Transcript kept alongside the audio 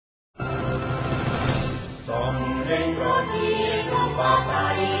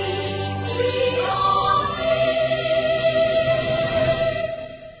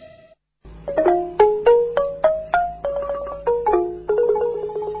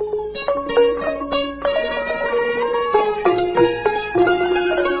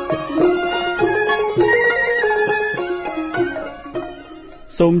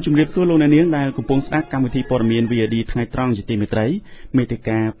សូមជម្រាបសួរលោកអ្នកនាងដែលកំពុងស្ដាប់កម្មវិធីព័ត៌មាន VOD ថ្ងៃត្រង់ជាទីមេត្រីមេតិ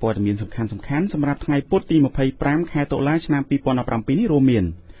ការព័ត៌មានសំខាន់ៗសម្រាប់ថ្ងៃពុធទី25ខែតុលាឆ្នាំ2017នេះរួមមាន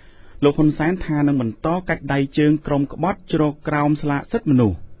លោកហ៊ុនសែនថានឹងបន្តកាច់ដៃជើងក្រុមក្បត់ជ្រកក្រោមស្លាកសិទ្ធិមនុ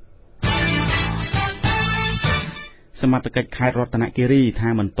ស្សសមត្ថកិច្ចខេត្តរតនគិរីថា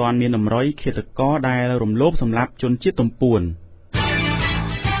មិនទាន់មានតម្រុយឃាតករដែលរំលោភសម្លាប់ជនជាតិទំពួន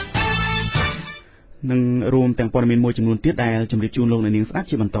នឹងរួមទាំងព័ត៌មានមួយចំនួនទៀតដែលជម្រាបជូនលោកអ្នកនាងស្ដាប់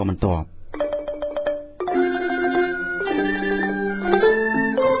ជាបន្តបន្ទាប់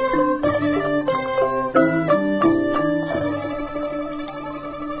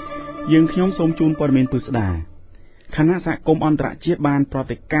យើងខ្ញុំសូមជូនព័ត៌មានពិស្ដាគណៈសហគមន៍អន្តរជាតិបានប្រ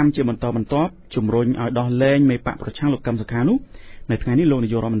តិកម្មជាបន្តបន្ទាប់ជំរុញឲ្យដោះលែងមេបកប្រឆាំងលោកកឹមសុខានោះនៅថ្ងៃនេះលោកនា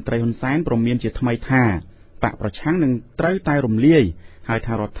យករដ្ឋមន្ត្រីហ៊ុនសែនព្រមមានជាថ្មីថាបកប្រឆាំងនឹងត្រូវតែរំលាយហើយ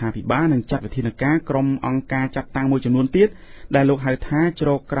ថារដ្ឋាភិបាលនឹងចាត់វិធានការក្រុមអង្គការចាត់តាំងមួយចំនួនទៀតដែលលោកហៅថាជ្រ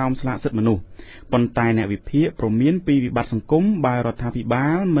កក្រោមស្លាកសិទ្ធិមនុស្សប៉ុន្តែអ្នកវិភាគព្រមមានពីវិបត្តិសង្គមបើរដ្ឋាភិបា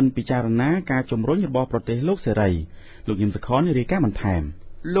លមិនពិចារណាការជំរុញរបស់ប្រទេសលោកសេរីលោកញឹមសខនរាយការណ៍បន្ថែម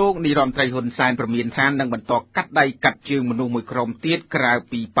លោកនាយរដ្ឋមន្ត្រីហ៊ុនសែនប្រមានថានឹងបន្តកាត់ដៃកាត់ជើងមនុស្សមួយក្រុមទៀតក្រៅ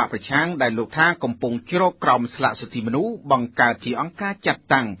ពីបកប្រឆាំងដែលលោកថាកំពុងជ្រកក្រោមស្លាកសិទ្ធិមនុស្សបង្កើតជាអង្គការចាត់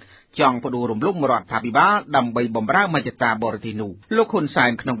តាំងចង់ផ្ដួលរំលំរដ្ឋាភិបាលដើម្បីបំរើមជ្ឈត្តការបរទេសនោះលោកហ៊ុនសែ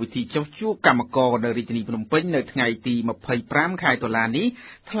នក្នុងពិធីចុះជួបគណៈកម្មការនៅរាជធានីភ្នំពេញនៅថ្ងៃទី25ខែតុលានេះ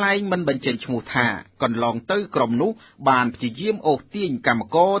ថ្លែងមិនបញ្ចេញឈ្មោះថាកន្លងទៅក្រុមនោះបានព្យាយាមអូសទាញគណៈកម្ម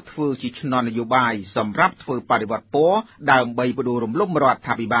ការធ្វើជាឆ្នន់នយោបាយសម្រាប់ធ្វើបដិវត្តពណ៌ដើម្បីផ្ដួលរំលំរដ្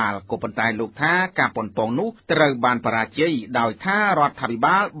ឋាភិបាលក៏ប៉ុន្តែលោកថាការប៉ុនប៉ងនោះត្រូវបានបរាជ័យដោយថារដ្ឋាភិ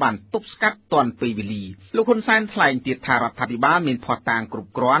បាលបានទប់ស្កាត់ទាន់ពេលវេលាលោកហ៊ុនសែនថ្លែងទៀតថារដ្ឋាភិបាលមានភស្តុតាងគ្រ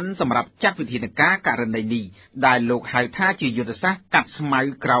ប់គ្រាន់សម្រាប់ចាត់វិធានការករណីនេះដែលលោកហៅថាជាយុទ្ធសាស្ត្រកាត់ស្មៅ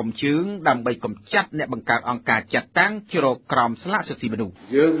ក្រោមជើងដើម្បីកម្ចាត់អ្នកបង្កើតអង្គការចាត់តាំងជ្រកក្រោមស្លាកសិទ្ធិមនុស្ស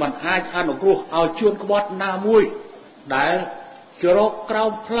យើងមិនអាចអនុគ្រោះឲ្យជួនក្បត់ណាមួយដែលជ្រកក្រោ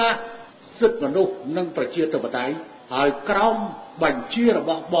មផ្លាកសិទ្ធិមនុស្សនិងប្រជាធិបតេយ្យហើយក្រោមបញ្ជារប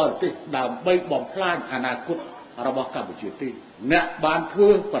ស់បរទេសដើម្បីបំផ្លាញអនាគតរបស់កម្ពុជាទេអ្នកបានធ្វើ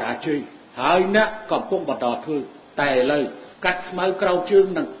បរាជ័យហើយអ្នកកំពុងបន្តធ្វើតែឥឡូវកាត់ស្មៅក្រោមជើង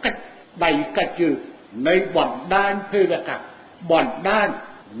និងកាច់ដៃកាច់ជើងនៃបណ្ដាញភេរវកម្មបណ្ដាញ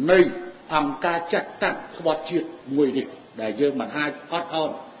នៃអង្គការចាត់តាំងក្បត់ជាតិមួយនេះដែលយើងមិនអាចអត់ឱន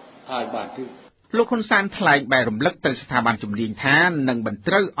ឲ្យបានទេលោកហ៊ុនសែនថ្លែងបែររំលឹកទៅស្ថាប័នជំនាញថានឹងមិន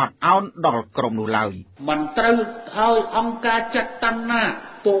ត្រូវអត់ឱនដល់ក្រុមនោះឡើយមិនត្រូវឲ្យអង្គការចាត់តាំងណា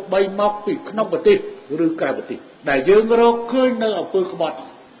ទោះបីមកពីក្នុងប្រទេសឬក្រៅប្រទេសដែលយើងរកឃើញនៅអំពើក្បត់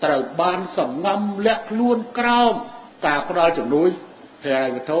ត្រូវបានសំងំលាក់ខ្លួនក្រោមការផ្ដល់ជំនួយហិរញ្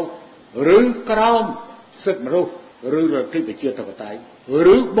ញវត្ថុឬក្រោមសិទ្ធិមនុស្សឬលទ្ធិប្រជាធិបតេយ្យ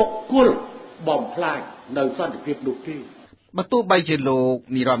ឬបុគ្គលបំផ្លាញនៅសន្តិភាពនោះទេបើទោះបីជាលោក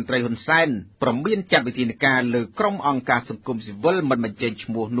នាយរដ្ឋមន្ត្រីហ៊ុនសែនប្រមានចាត់វិធានការលើក្រុមអង្គការសង្គមស៊ីវិលមិនបញ្ចេញឈ្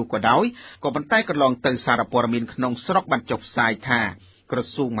មោះនោះក៏ដោយក៏ប៉ុន្តែកន្លងទៅសារព័ត៌មានក្នុងស្រុកបានចុះផ្សាយថាក្រ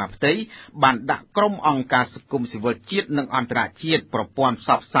សួងមហាផ្ទៃបានដាក់ក្រុមអង្គការសង្គមស៊ីវិលជាតិនិងអន្តរជាតិប្រព័ន្ធផ្ស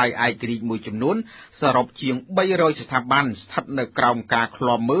ព្វផ្សាយឯករាជ្យមួយចំនួនសរុបជាង300ស្ថាប័នស្ថិតនៅក្រោមការឃ្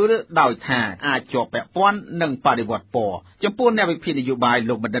លាំមើលដោយថាអាចជាប់ពាក់ព័ន្ធនឹងបដិវត្តពណ៌ចំពោះអ្នកវិភាគនយោបាយ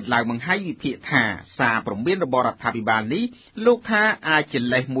លោកបណ្ឌិតឡាវបង្ហាញវិភាគថាសារព្រមានរបស់រដ្ឋាភិបាលនេះលោកថាអាចជា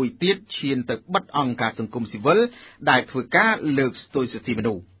លេសមួយទៀតឈានទៅបិទអង្គការសង្គមស៊ីវិលដែលធ្វើការលើកស្ទួយសិទ្ធិម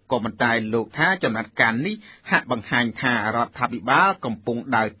នុស្សក៏ប៉ុន្តែលោកថាចំណាត់ការនេះហាក់បង្ហាញថារដ្ឋាភិបាលកំពុង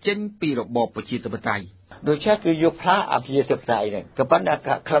ដើរចេញពីរបបប្រជាធិបតេយ្យដូច្នេះគឺយកផ្លាកអភិជាធិបតេយ្យនេះក៏ប៉ុន្តែ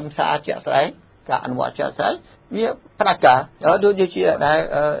ខ្លឹមសារជាក់ស្ដែងការអនុវត្តជាក់ស្ដែងវាផ្ដាច់ការដូចជាដែល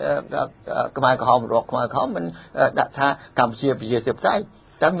ខ្មែរក្រហមរបស់ខ្មែរក្រហមមិនដាក់ថាកម្ពុជាប្រជាធិបតេយ្យ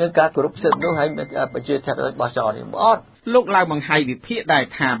តែមានការគោរពសិទ្ធិនោះហើយប្រជាធិបតេយ្យបោះចោលនេះអត់លោកឡើងបង្ហាញវិភាគដែរ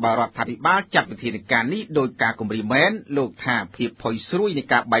ថាបើរដ្ឋាភិបាលចាត់វិធានការនេះដោយការគំរាមមែនលោកថាភាពផុយស្រួយនៃ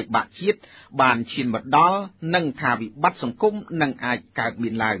ការបែកបាក់ជាតិបានឈានមកដល់និងថាវិបត្តិសង្គមនឹងអាចកើតមា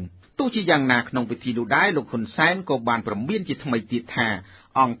នឡើងទោះជាយ៉ាងណាក្នុងពិធីនោះដែរលោកហ៊ុនសែនក៏បានប្រមានជាថ្មីទៀតថា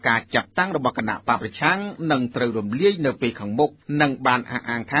អង្គការจัดตั้งរបស់គណៈបកប្រឆាំងនឹងត្រូវរំលាយនៅពេលខាងមុខនិងបានអះ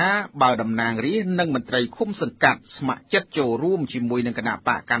អាងថាបើតំណាងរាស្ត្រនិងមន្ត្រីឃុំសង្កាត់ស្ម័គ្រចិត្តចូលរួមជាមួយនឹងគណៈប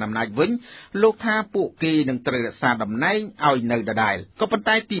កកណ្ដាលអំណាចវិញលោកថាពួកគេនឹងត្រូវរក្សាតំណែងឲ្យនៅដដែលក៏ប៉ុន្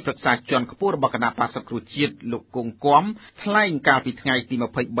តែទីប្រឹក្សាជាន់ខ្ពស់របស់គណៈបកសង្គ្រោះជាតិលោកគង់គំថ្លែងកាលពីថ្ងៃទី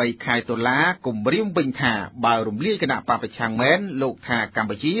23ខែតុលាគម្រាមវិញថាបើរំលាយគណៈបកប្រឆាំងមែនលោកថាកម្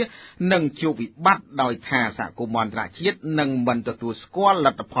ពុជានឹងជួបវិបត្តិដោយថាសហគមន៍អន្តរជាតិនឹងមិនទទួលស្គាល់ល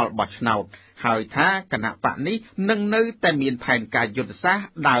ទ្ធផលបោះឆ្នោតហើយថាគណៈបកនេះនឹងនៅតែមានផែនការយុទ្ធសាស្ត្រ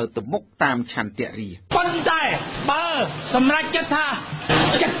ដើរទៅមុខតាមឆន្ទៈរាប៉ុន្តែបើសម្រាប់ចិត្តថា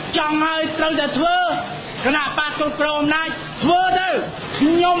ចិត្តចង់ឲ្យត្រូវតែធ្វើគណៈបកគ្រប់គ្រងអំណាចធ្វើទៅខ្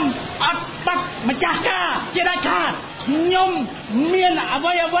ញុំអត់បាត់ម្ចាស់ការជាដាច់ខាតខ្ញុំមានអ្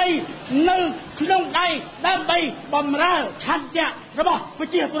វីនៅក្នុងដៃដើម្បីបម្រើឆន្ទៈរបស់ប្រ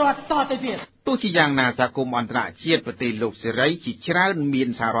ជាពលរដ្ឋតទៅទៀតទោះជាយ៉ាងណាសហគមន៍អន្តរជាតិប្រទេសលោកសេរីជាច្រើនមាន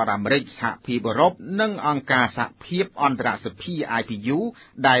សហរដ្ឋអាមេរិកសហភាពអឺរ៉ុបនិងអង្គការសហភាពអន្តរសភា IPU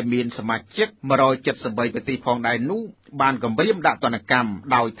ដែលមានសមាជិក173ប្រទេសផងដែរនោះបានគម្រាមដាក់ទណ្ឌកម្ម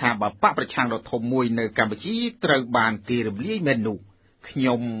ដោយថាបកប្រឆាំងដ៏ធំមួយនៅកម្ពុជាត្រូវបានគេរំលាយមែននោះខ្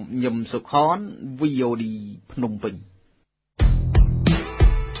ញុំញឹមសុខន VOD ភ្នំពេញ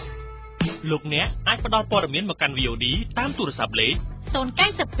លោកអ្នកអាចផ្ដល់ព័ត៌មានមកកាន់ VOD តាមទូរស័ព្ទលេខ092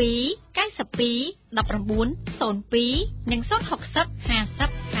 92 19 02និង060 50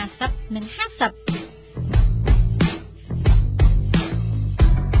 50និង50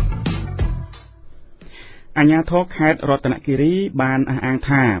អាជ្ញាធរខេត្តរតនគិរីបានអះអាង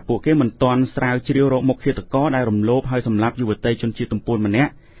ថាពួកគេមិនទាន់ស្រាវជ្រាវរកមុខឃាតករដែលរំលោភហើយសម្លាប់យុវតីជនជាតិទំពួនម្នា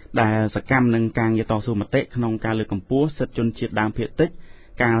ក់ដែលសកម្មនឹងការងារតស៊ូមតិក្នុងការលើកកម្ពស់សិទ្ធិជនជាតិដើមភាគតិច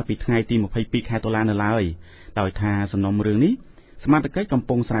កាលពីថ្ងៃទី22ខែតុលានៅឡើយដោយថាសំណុំរឿងនេះសមត្ថកិច្ចកំ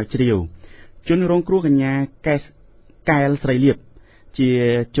ពុងស្រាវជ្រាវជនរងគ្រោះកញ្ញាកែលស្រីលៀបជា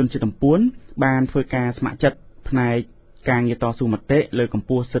ជនជាតិទំពួនបានធ្វើការស្ម័គ្រចិត្តផ្នែកការងារតស៊ូមតិលើកកម្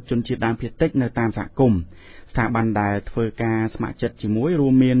ពស់សិទ្ធិជនជាតិដើមភាគតិចនៅតាមសហគមន៍ស្ថាប័នដែលធ្វើការស្ម័គ្រចិត្តជាមួយរួ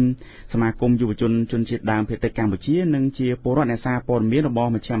មមានសមាគមយុវជនជនជាតិដើមភាគតិចកម្ពុជានិងជាពលរដ្ឋអ្នកសារព័ត៌មានរបស់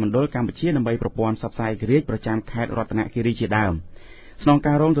មជ្ឈមណ្ឌលកម្ពុជាដើម្បីប្រព័ន្ធផ្សព្វផ្សាយឯករាជ្យប្រចាំខេត្តរតនគិរីជាដើមស្នង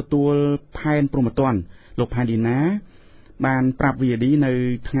ការរងទទួលផែនព្រំប្រទានលោកផែនឌីណាបានប្រាប់ VOD នៅ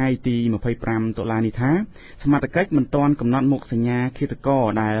ថ្ងៃទី25តុលានេះថាសមត្ថកិច្ចមិនទាន់កំណត់មុខសញ្ញាឃាតករ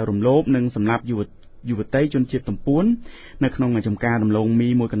ដែលរំលោភនិងសម្លាប់យុវតីជនជាតិទំពួននៅក្នុងចំការដំឡូងមី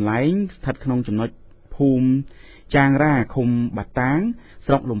មួយកន្លែងស្ថិតក្នុងចំណុចភូមិចាងរ៉ាឃុំបាតាង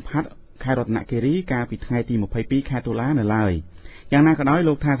ស្រុកលំផាត់ខេត្តរតនគិរីកាលពីថ្ងៃទី22ខែតុលានៅឡើយយ៉ាងណាក៏ដោយ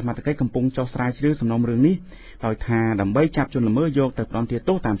លោកថាសមត្ថកិច្ចកំពុងចោះស្រាវជ្រាវសំណុំរឿងនេះដោយថាដើម្បីចាប់ជនល្មើសយកទៅផ្ដន្ទា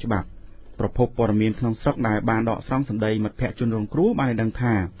ទោសតាមច្បាប់ប្រភពព័ត៌មានក្នុងស្រុកដែលបានដកស្រង់សម្ដីមិត្តភ័ក្តិជនរងគ្រោះបានឲ្យដឹង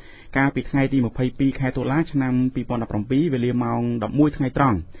ថាកាលពីថ្ងៃទី22ខែតុលាឆ្នាំ2017វេលាម៉ោង11ថ្ងៃត្រ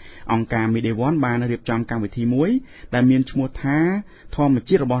ង់អង្គការ Media One បានរៀបចំកម្មវិធីមួយដែលមានឈ្មោះថាធម្ម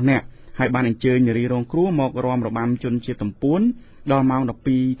ជាតិរបស់អ្នកហើយបានអញ្ជើញនារីរងគ្រោះមករំរបាំជនជាតិទំពួនដល់ម៉ោង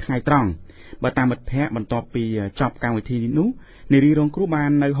12ថ្ងៃត្រង់បើតាមមិត្តភ័ក្តិបន្ទាប់ពីចប់កម្មវិធីនេះនោះនារីរងគ្រោះបា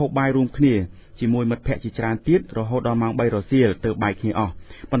ននៅហូបបាយរួមគ្នាជាមួយមិត្តភ័ក្តិជាច្រើនទៀតរហូតដល់ម៉ោង3រសៀលទើបបែកគ្នាអស់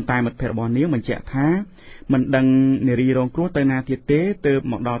ប៉ុន្តែមិត្តភ័ក្តិរបស់នាងបញ្ជាក់ថាមិនដឹងនារីរងគ្រោះទៅណាទៀតទេទើប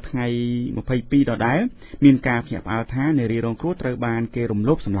មកដល់ថ្ងៃ22ដដែលមានការភ្ញាក់ផ្អើលថានារីរងគ្រោះត្រូវបានគេរំ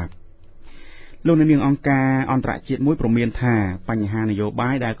លោភសម្លាប់លោកនាងអង្គការអន្តរជាតិមួយព្រមានថាបញ្ហានយោបា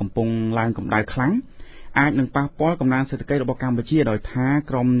យដែលកំពុងឡើងកម្ដៅខ្លាំងអាចនឹងប៉ះពាល់កំណើនសេដ្ឋកិច្ចរបស់កម្ពុជាដោយថា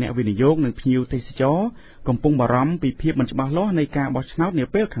ក្រុមអ្នកវិនិយោគនិងភ្ញៀវទេសចរកំពុងបារម្ភពីភាពមិនច្បាស់លាស់នៃការបោះឆ្នោតនា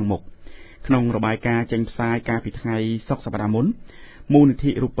ពេលខាងមុខក្នុងរបាយការណ៍ចេញផ្សាយកាលពីថ្ងៃសុក្រសប្តាហ៍មុនមូលនិ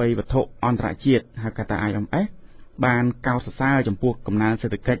ធិរូបិយវត្ថុអន្តរជាតិហៅកាត់ថា IMF បានកោតសរសើរចំពោះកំណើនសេ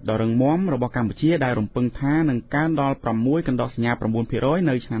ដ្ឋកិច្ចដ៏រឹងមាំរបស់កម្ពុជាដែលរំពឹងថានឹងកើនដល់ 6.9%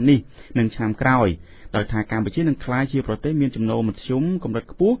 នៅឆ្នាំនេះនិងឆ្នាំក្រោយដោយថាកម្ពុជានឹងក្លាយជាប្រទេសមានចំណូលមធ្យមកម្រិត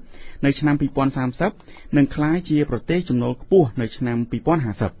ខ្ពស់នៅឆ្នាំ2030និងក្លាយជាប្រទេសចំណូលខ្ពស់នៅឆ្នាំ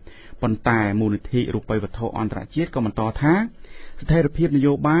2050ប៉ុន្តែមូលនិធិរូបិយវត្ថុអន្តរជាតិក៏បន្តថាស្ថិរភាពន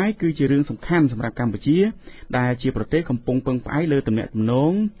យោបាយគឺជារឿងសំខាន់សម្រាប់កម្ពុជាដែលជាប្រទេសកំពុងពឹងផ្អែកលើទំនាក់ទំន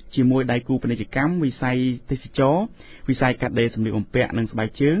ងជាមួយដៃគូពាណិជ្ជកម្មវិស័យទេសចរវិស័យកាត់ដេរសម្លៀកបំពាក់និងស្បែក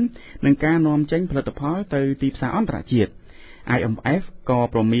ជើងនិងការនាំចេញផលិតផលទៅទីផ្សារអន្តរជាតិ IMF ក៏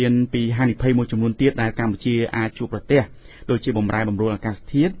ប្រមានពីហានិភ័យមួយចំនួនទៀតដែលកម្ពុជាអាចជួបប្រទះដូចជាបម្រែបម្រួលអាកាស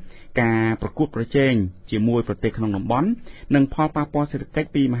ធាតុការប្រកួតប្រជែងជាមួយប្រទេសក្នុងតំបន់និងផលប៉ះពាល់សេដ្ឋកិច្ច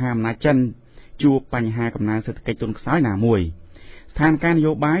ពីមហាអំណាចចិនជួបបញ្ហាកំណើនសេដ្ឋកិច្ចទន់ខ្សោយណាមួយស្ថានភាពន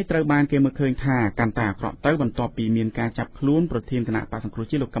យោបាយត្រូវបានគេមើលឃើញថាកាន់តែអាក្រក់ទៅបន្ទាប់ពីមានការចាប់ខ្លួនប្រធានគណៈបក្សសង្គ្រោះ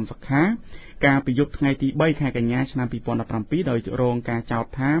ជាតិលោកកឹមសុខាកាលពីយប់ថ្ងៃទី3ខែកញ្ញាឆ្នាំ2017ដោយរងការចោទ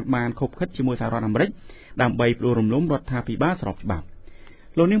ថាបានខົບខិតជាមួយសហរដ្ឋអាមេរិកដើម្បីផ្ដួលរំលំរដ្ឋាភិបាលស្របច្បាប់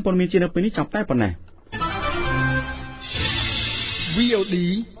លោកនាងព័ត៌មានជានៅពេលនេះចាប់តែប៉ុណ្ណេះ VOD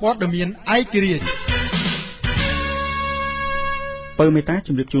ព័ត៌មានឯករាជ្យពើមេតា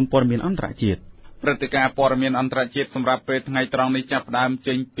ជំរាបជូនព័ត៌មានអន្តរជាតិ ព្រឹត្តិការណ៍ព័ត៌មានអន្តរជាតិសម្រាប់ពេលថ្ងៃត្រង់នេះចាប់ផ្ដើម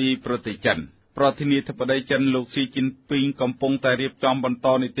ចេញពីប្រទេសចិនប្រធានាធិបតីចិនលោកស៊ីជីនពីងកំពុងតែរៀបចំបន្ត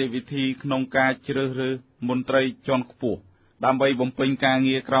នីតិវិធីក្នុងការជ្រើសរើសមន្ត្រីជាន់ខ្ពស់ដើម្បីបំពេញការ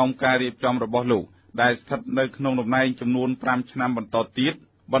ងារក្រោមការរៀបចំរបស់លោកដែលស្ថិតនៅក្នុងតំណែងចំនួន5ឆ្នាំបន្តទៀត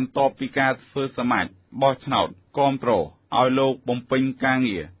បន្ទាប់ពីការធ្វើសមាជបោះឆ្នោតគាំទ្រឲ្យលោកបំពេញការ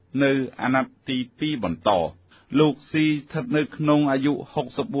ងារនៅអាណត្តិទី2បន្តលោកស៊ីស្ថិតនៅក្នុងអាយុ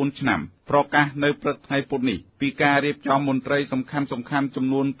64ឆ្នាំប្រកាសនៅព្រឹកថ្ងៃពុធនេះពីការរៀបចំមន្ត្រីសំខាន់ចំ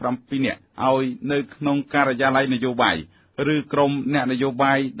នួន7នាក់ឲ្យនៅក្នុងការិយាល័យនយោបាយឬក្រុមអ្នកនយោ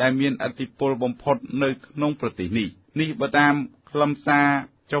បាយដែលមានឥទ្ធិពលបំផុតនៅក្នុងប្រទេសនេះបើតាមខ្លឹមសារ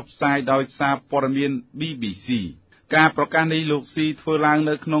ចុះផ្សាយដោយសារព័ត៌មាន BBC ការប្រកាសនេះលោកស៊ីធ្វើឡើង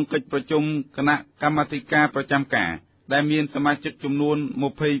នៅក្នុងកិច្ចប្រជុំគណៈកម្មាធិការប្រចាំការដែលមានសមាជិកចំនួន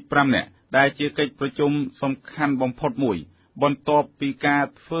25នាក់ដែលជាកិច្ចប្រជុំសំខាន់បំផុតមួយបន្ទាប់ពីការ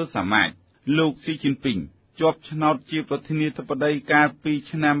ធ្វើសមាជលោកស៊ីជីនពីងជាប់ឆ្នោតជាប្រធានាធិបតីកាលពី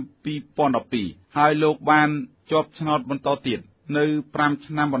ឆ្នាំ2012ហើយលោកបានជាប់ឆ្នោតបន្តទៀតនៅ5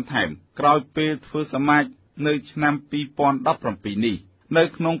ឆ្នាំបន្ថែមក្រោយពេលធ្វើសមាជនៅឆ្នាំ2017នេះនៅ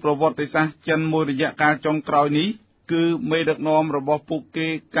ក្នុងប្រវត្តិសាស្ត្រចិនមួយរយៈកាលចុងក្រោយនេះគឺមេដឹកនាំរបស់ពួកគេ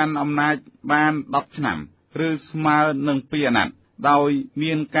កាន់អំណាចបាន10ឆ្នាំឬស្មើនឹង2អាណត្តិដោយ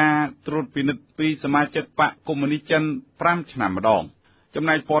មានការត្រួតពិនិត្យពីសមាជិកបកកុម្មុយនីសចិន5ឆ្នាំម្ដងចំ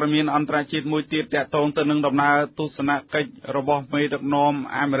ណែកព័ត៌មានអន្តរជាតិមួយទៀតទាក់ទងទៅនឹងដំណើរទស្សនកិច្ចរបស់មេដឹកនាំ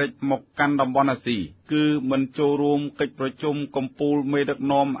អាមេរិកមកកាន់តំបន់អាស៊ីគឺមិនចូលរួមកិច្ចប្រជុំកំពូលមេដឹក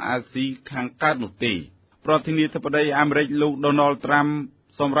នាំអាស៊ីខាងកើតនោះទេប្រធានាធិបតីអាមេរិកលោក Donald Trump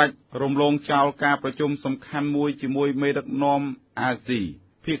សម្រេចរំលងចោលការប្រជុំសំខាន់មួយជាមួយមេដឹកនាំអាស៊ី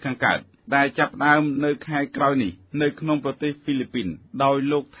ភាគខាងកើតដែលចាប់ផ្ដើមនៅខែក្រោយនេះនៅក្នុងប្រទេសហ្វីលីពីនដោយ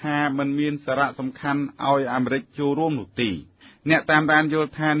លោកថាมันមានសារៈសំខាន់ឲ្យអាមេរិកចូលរួមនោះទេអ្នកតាមដានយល់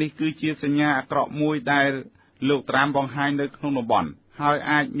ថានេះគឺជាសញ្ញាអាក្រក់មួយដែលលោកត្រាំបង្ហាញនៅក្នុងតំបន់ហើយ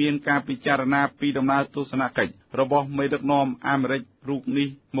អាចមានការពិចារណាពីដំណើរទស្សនកិច្ចរបស់មេដឹកនាំអាមេរិករូបនេះ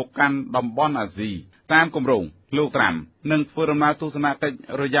មកកាន់តំបន់អាស៊ីតាមគម្រោងលោកត្រាំនឹងធ្វើដំណើរទស្សនកិច្ច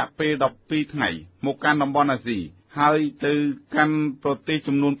រយៈពេល12ថ្ងៃមកកាន់តំបន់អាស៊ីហើយទៅកាន់ប្រទេស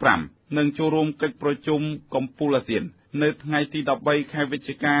ចំនួន5នឹងចូលរួមកិច្ចប្រជុំកំពូលអាស៊ាននៅថ្ងៃទី13ខែវិច្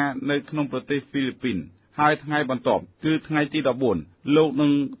ឆិកានៅក្នុងប្រទេសហ្វីលីពីនហើយថ្ងៃបន្ទាប់គឺថ្ងៃទី14លោកនឹ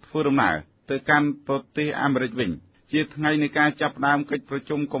ងធ្វើដំណើរទៅកាន់ប្រទេសអាមេរិកវិញជាថ្ងៃនៃការចាប់ផ្ដើមកិច្ចប្រ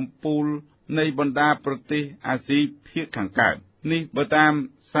ជុំកំពូលនៃបណ្ដាប្រទេសអាស៊ីភាគខាងកើតនេះបើតាម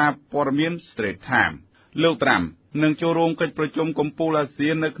សារព័ត៌មាន Straits Times លោកត្រាំនឹងចូលរួមកិច្ចប្រជុំកំពូលអាស៊ា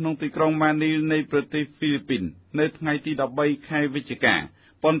ននៅក្នុងទីក្រុងម៉ានីលនៃប្រទេសហ្វីលីពីននៅថ្ងៃទី13ខែវិច្ឆិកា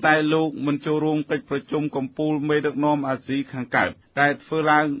ប៉ុន្តែលោកមិនចូលរួមកិច្ចប្រជុំកំពូលមេដឹកនាំអាស៊ីខាងកើតដែលធ្វើ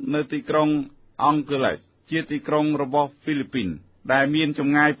ឡើងនៅទីក្រុងអង្គលេសជាទីក្រុងរបស់ហ្វីលីពីនដែលមានច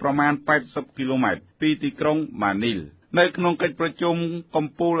ម្ងាយប្រមាណ80គីឡូម៉ែត្រពីទីក្រុងម៉ានីលនៅក្នុងកិច្ចប្រជុំកំ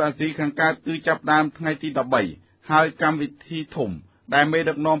ពូលអាស៊ីខាងកើតគឺចាប់ផ្ដើមថ្ងៃទី13ហើយកម្មវិធីធំដែលមេ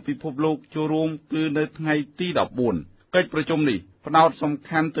ដឹកនាំពិភពលោកចូលរួមគឺនៅថ្ងៃទី14កិច្ចប្រជុំនេះផ្ដោតសំ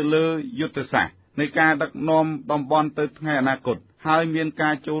ខាន់ទៅលើយុទ្ធសាស្ត្រនៃការដឹកនាំតំបន់ទៅថ្ងៃអនាគតហើយមានកា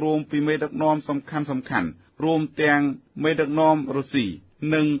រចូលរួមពីមេដឹកនាំសំខាន់រួមទាំងមេដឹកនាំរុស្ស៊ី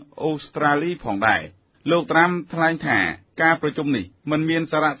និងអូស្ត្រាលីផងដែរលោកត្រាំថ្លែងថាការប្រជុំនេះមិនមាន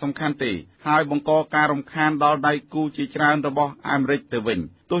សារៈសំខាន់ទេហើយបង្កការរំខានដល់ដៃគូជាច្រើនរបស់អាមេរិកទៅវិញ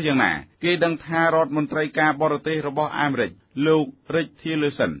ទោះយ៉ាងណាគេដឹងថារដ្ឋមន្ត្រីការបរទេសរបស់អាមេរិកលោក Rex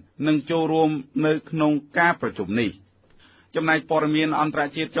Tillerson នឹងចូលរួមនៅក្នុងការប្រជុំនេះចំណែកព័ត៌មានអន្តរ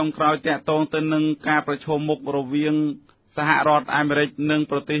ជាតិចុងក្រោយទាក់ទងទៅនឹងការប្រឈមមុខរវាងសហរដ្ឋអាមេរិកនិង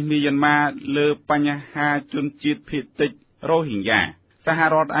ប្រទេសមីយ៉ាន់ម៉ាលើបញ្ហាជនជាតិភាគតិចរ៉ូហីញ៉ាសហ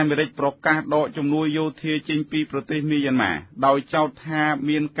រដ្ឋអាមេរិកប្រកាសដកជំនួយយោធាចេញពីប្រទេសមីយ៉ាន់ម៉ាដោយចោទថា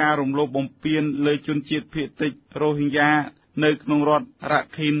មានការរំលោភបំពានលើជនជាតិភាគតិចរ៉ូហីញ៉ានៅក្នុងរដ្ឋរ៉ា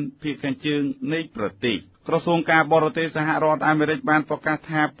ខីនភាគខាងជើងនៃប្រទេសក្រសួងការបរទេសសហរដ្ឋអាមេរិកបានប្រកាស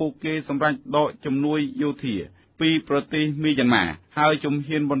ថាពួកគេសម្រេចដកជំនួយយោធាពីប្រទេសមីយ៉ាន់ម៉ាហើយជំ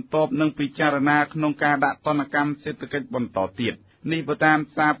ហានបន្ទាប់នឹងពិចារណាក្នុងការដាក់ទណ្ឌកម្មសេដ្ឋកិច្ចបន្តទៀតនេះបើតាម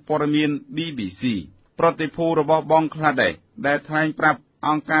សារព័ត៌មាន BBC ប្រតិភូរបស់បង់ក្លាដេសដែលថ្លែងប្រាប់អ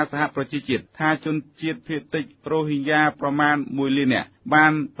ង្គការសហប្រជាជាតិថាជនជាតិភាគតិចរ៉ូហីញ៉ាប្រមាណ1លាននាក់បា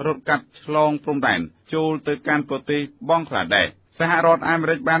នរត់កាត់ឆ្លងព្រំដែនចូលទៅកាន់ប្រទេសបង់ក្លាដេសសហរដ្ឋអាមេ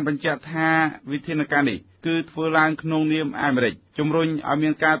រិកបានបញ្ជាក់ថាវិធានការនេះគឺធ្វើឡើងក្នុងនាមអាមេរិកជំរុញឲ្យមា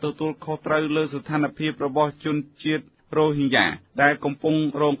នការទទួលខុសត្រូវលើស្ថានភាពរបស់ជនជាតិរ៉ូហីញ៉ាដែលកំពុង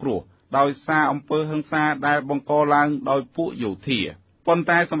រងគ្រោះដោយសារអំពើហិង្សាដែលបង្កឡើងដោយពួកយោធា ប៉ុន្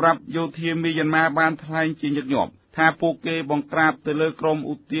តែសម្រាប់យោធាមីយ៉ាន់ម៉ាបានថ្លែងជាញឹកញាប់ថាពួកគេបង្ក្រាបទៅលើក្រុម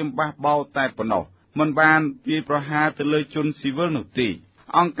ឧទាមបះបោរតែប៉ុណ្ណោះមិនបានវាយប្រហារទៅលើជនស៊ីវិលនោះទេ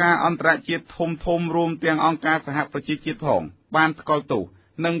អង្គការអន្តរជាតិធំរួមទាំងអង្គការសហប្រជាជាតិផងបានថ្កោលទោស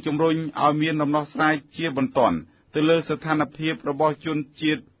និងជំរុញឲ្យមានដំណោះស្រាយជាបន្ទាន់ទៅលើស្ថានភាពរបស់ជន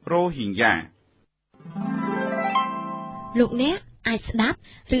ជាតិរ៉ូហីងយ៉ាលោកអ្នកអាចស្ដាប់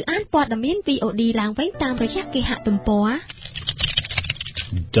ឬអានព័ត៌មាន VOD ឡើងវិញតាមរយៈគេហទំព័រ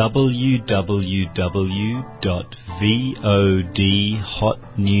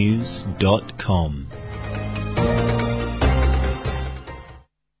www.vodhotnews.com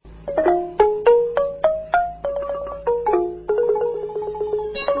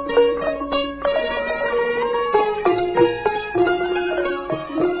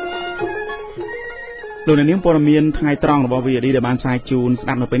លោកនាងព័ត៌មានថ្ងៃត្រង់របស់ VOD ដែលបានផ្សាយជូនស្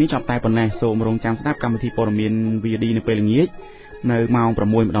ដាប់នៅពេលនេះចាប់តែប៉ុណ្ណេះសូមរងចាំស្ដាប់កម្មវិធីព័ត៌មាន VOD នៅពេលល្ងាចនៅម៉ោង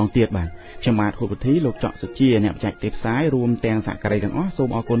 6 ម្ដងទៀតបាទខ្ញុំបាទហូបធីលោកចောက်សុជាអ្នកបច្ចេកទេសផ្សាយរួមទាំងសហការីទាំងអស់សូម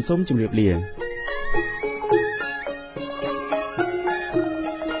អរគុណសូមជម្រាបលា